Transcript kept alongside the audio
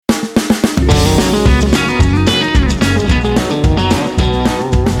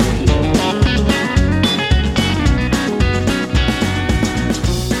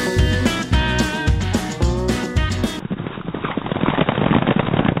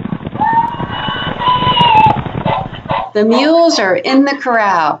The mules are in the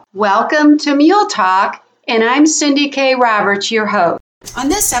corral. Welcome to Mule Talk, and I'm Cindy K. Roberts, your host. On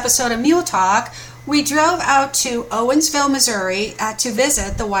this episode of Mule Talk, we drove out to Owensville, Missouri to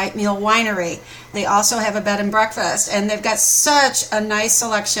visit the White Mule Winery. They also have a bed and breakfast, and they've got such a nice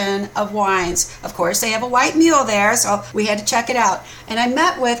selection of wines. Of course, they have a white mule there, so we had to check it out. And I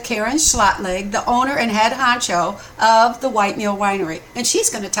met with Karen Schlotlig, the owner and head honcho of the White Mule Winery, and she's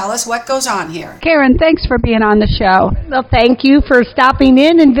going to tell us what goes on here. Karen, thanks for being on the show. Well, thank you for stopping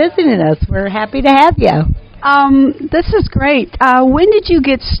in and visiting us. We're happy to have you. This is great. When did you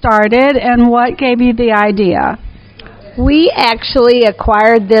get started, and what gave you the idea? We actually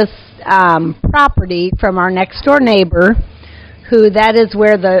acquired this property from our next door neighbor, that is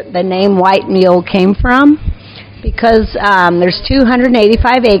where the name White Mule came from, because there's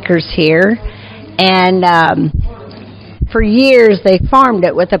 285 acres here, and for years they farmed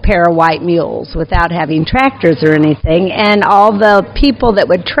it with a pair of white mules without having tractors or anything, and all the people that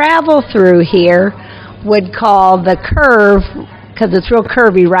would travel through here would call the curve, because it's real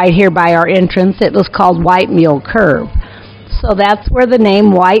curvy right here by our entrance, it was called White Mule Curve. So that's where the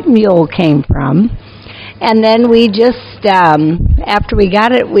name White Mule came from. And then we just, after we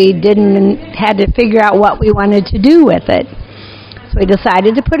got it, we had to figure out what we wanted to do with it. So we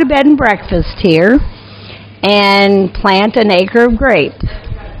decided to put a bed and breakfast here and plant an acre of grapes.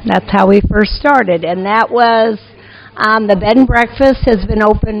 That's how we first started. And that was, the bed and breakfast has been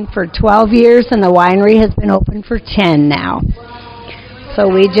open for 12 years, and the winery has been open for 10 now. So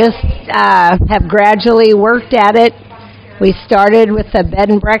we just have gradually worked at it. We started with the bed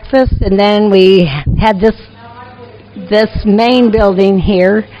and breakfast, and then we had this main building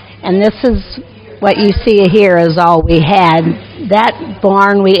here, and this is what you see here is all we had. That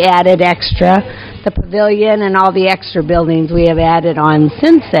barn we added extra, the pavilion and all the extra buildings we have added on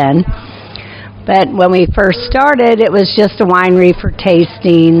since then. But when we first started, it was just a winery for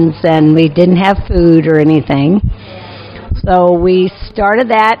tastings, and we didn't have food or anything. So we started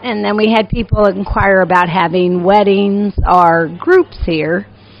that, and then we had people inquire about having weddings or groups here.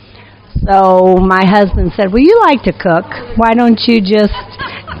 So my husband said, well, you like to cook. Why don't you just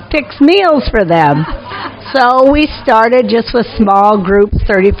fix meals for them? So we started just with small groups,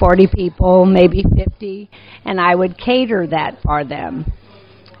 30, 40 people, maybe 50, and I would cater that for them.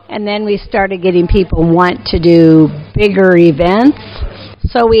 And then we started getting people want to do bigger events.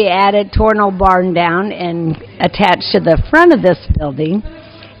 So we added Tornell Barn down and attached to the front of this building.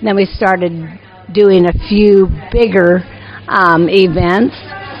 And then we started doing a few bigger events.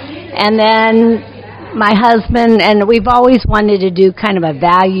 And then my husband, and we've always wanted to do kind of a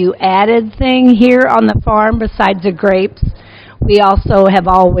value-added thing here on the farm besides the grapes. We also have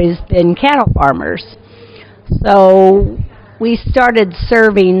always been cattle farmers. So we started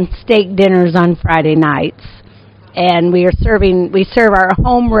serving steak dinners on Friday nights. And we serve our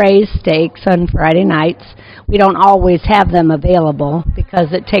home-raised steaks on Friday nights. We don't always have them available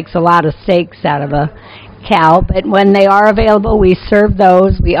because it takes a lot of steaks out of a cow. But when they are available, we serve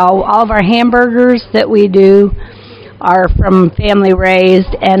those. All of our hamburgers that we do are from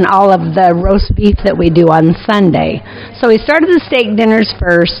family-raised, and all of the roast beef that we do on Sunday. So we started the steak dinners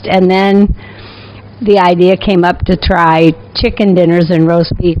first, and then the idea came up to try chicken dinners and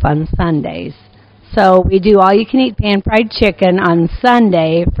roast beef on Sundays. So we do all-you-can-eat pan-fried chicken on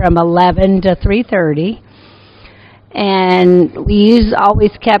Sunday from 11 to 3:30. And we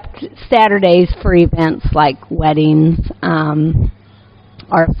always kept Saturdays for events like weddings,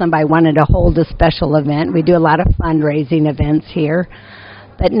 or if somebody wanted to hold a special event. We do a lot of fundraising events here.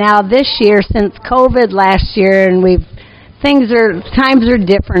 But now this year, since COVID last year, and times are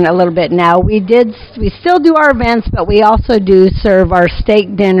different a little bit now. We still do our events, but we also do serve our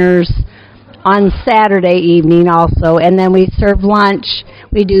steak dinners on Saturday evening also, and then we serve lunch.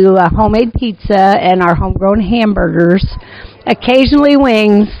 We do a homemade pizza and our homegrown hamburgers, occasionally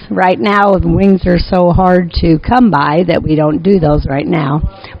wings. Right now, wings are so hard to come by that we don't do those right now.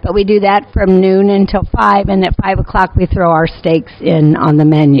 But we do that from noon until 5, and at 5 o'clock we throw our steaks in on the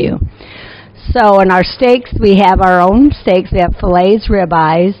menu. So in our steaks, we have our own steaks. We have fillets,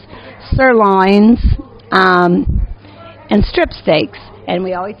 ribeyes, sirloins, and strip steaks. And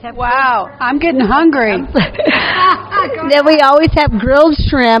we always have... Wow, I'm getting hungry. Then we always have grilled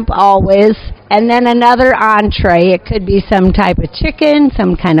shrimp, always. And then another entree. It could be some type of chicken,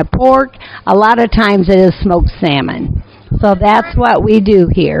 some kind of pork. A lot of times it is smoked salmon. So that's what we do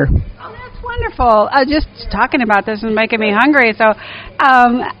here. Oh, that's wonderful. wonderful. Just talking about this is making me hungry. So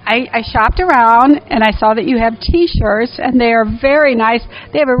I shopped around, and I saw that you have T-shirts, and they are very nice.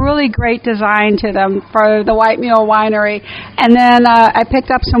 They have a really great design to them for the White Mule Winery. And then I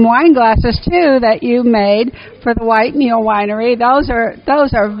picked up some wine glasses, too, that you made for the White Mule Winery. Those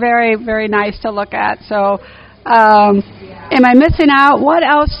are very, very nice to look at. So am I missing out? What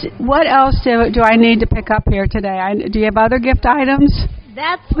else do I need to pick up here today? Do you have other gift items?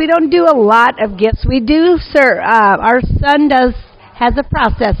 We don't do a lot of gifts. We do, sir. Our son has a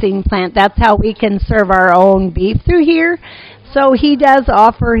processing plant. That's how we can serve our own beef through here. So he does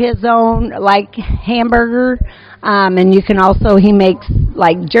offer his own, like, hamburger, and you can also, he makes,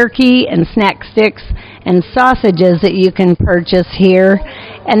 like, jerky and snack sticks and sausages that you can purchase here.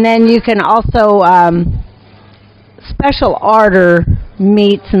 And then you can also special order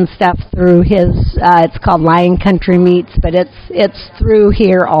meats and stuff through his, it's called Lion Country Meats, but it's through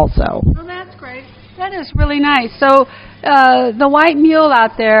here also. Oh, that's great. That is really nice. So the White Mule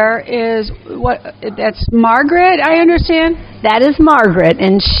out there is, that's Margaret, I understand? That is Margaret,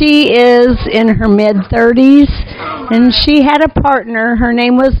 and she is in her mid-30s, and she had a partner. Her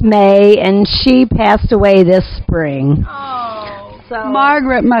name was May, and she passed away this spring. Oh, so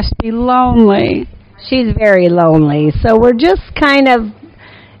Margaret must be lonely. She's very lonely. So we're just kind of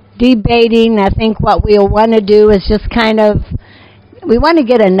debating. I think what we'll want to do is just kind of, we want to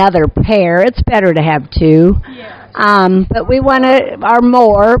get another pair. It's better to have two. Yes. But we want to, or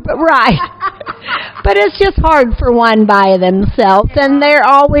more, but right. But it's just hard for one by themselves. And they're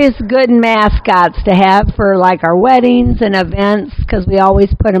always good mascots to have for like our weddings and events, because we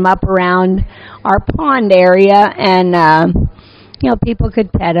always put them up around our pond area, and you know, people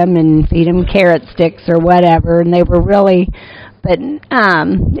could pet them and feed them carrot sticks or whatever, and they were really, but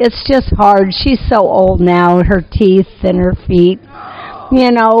it's just hard. She's so old now, her teeth and her feet,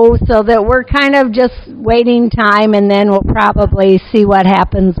 you know, so that we're kind of just waiting time, and then we'll probably see what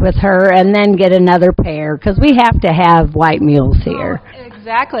happens with her and then get another pair, because we have to have white mules here.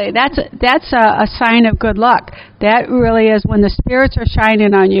 Exactly. That's a sign of good luck. That really is when the spirits are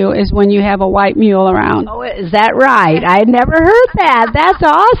shining on you, is when you have a white mule around. Oh, is that right? I had never heard that. That's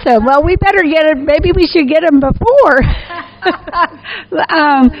awesome. Well, we better get it. Maybe we should get them before.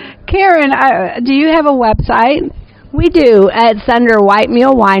 Karen, do you have a website? We do. It's under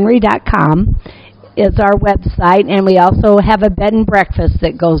whitemulewinery.com. Is our website, and we also have a bed and breakfast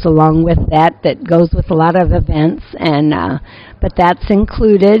that goes along with that goes with a lot of events, and but that's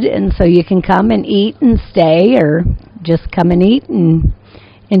included, and so you can come and eat and stay, or just come and eat and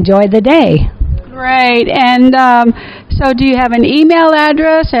enjoy the day. Great. And so do you have an email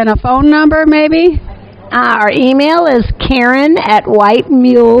address and a phone number maybe? Our email is Karen at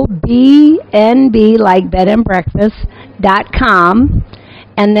whitemulebnb, like bed and breakfast.com.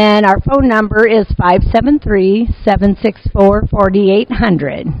 And then our phone number is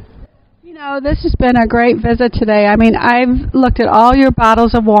 573-764-4800. You know, this has been a great visit today. I mean, I've looked at all your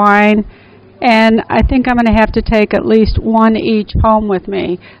bottles of wine, and I think I'm going to have to take at least one each home with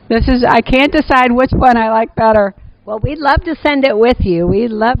me. I can't decide which one I like better. Well, we'd love to send it with you.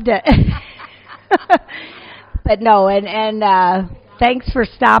 We'd love to. But no, and thanks for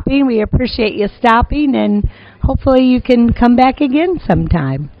stopping. We appreciate you stopping, and hopefully you can come back again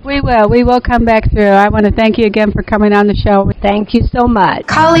sometime. We will. We will come back through. I want to thank you again for coming on the show. Thank you so much.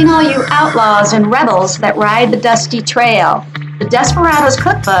 Calling all you outlaws and rebels that ride the dusty trail. The Desperados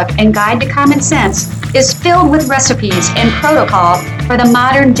Cookbook and Guide to Common Sense is filled with recipes and protocol for the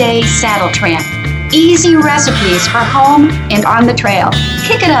modern-day saddle tramp. Easy recipes for home and on the trail.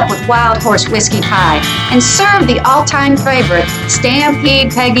 Kick it up with Wild Horse Whiskey Pie and serve the all-time favorite,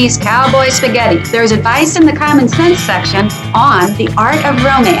 Stampede Peggy's Cowboy Spaghetti. There's advice in the Common Sense section on the art of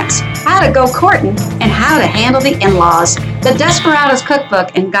romance, how to go courting, and how to handle the in-laws. The Desperados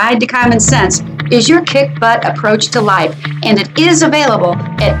Cookbook and Guide to Common Sense is your kick-butt approach to life, and it is available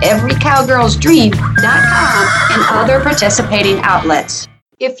at everycowgirlsdream.com and other participating outlets.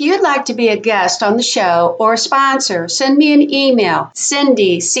 If you'd like to be a guest on the show or a sponsor, send me an email,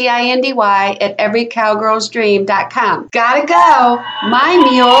 Cindy, C-I-N-D-Y, at everycowgirlsdream.com. Gotta go. My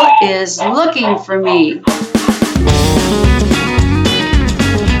mule is looking for me.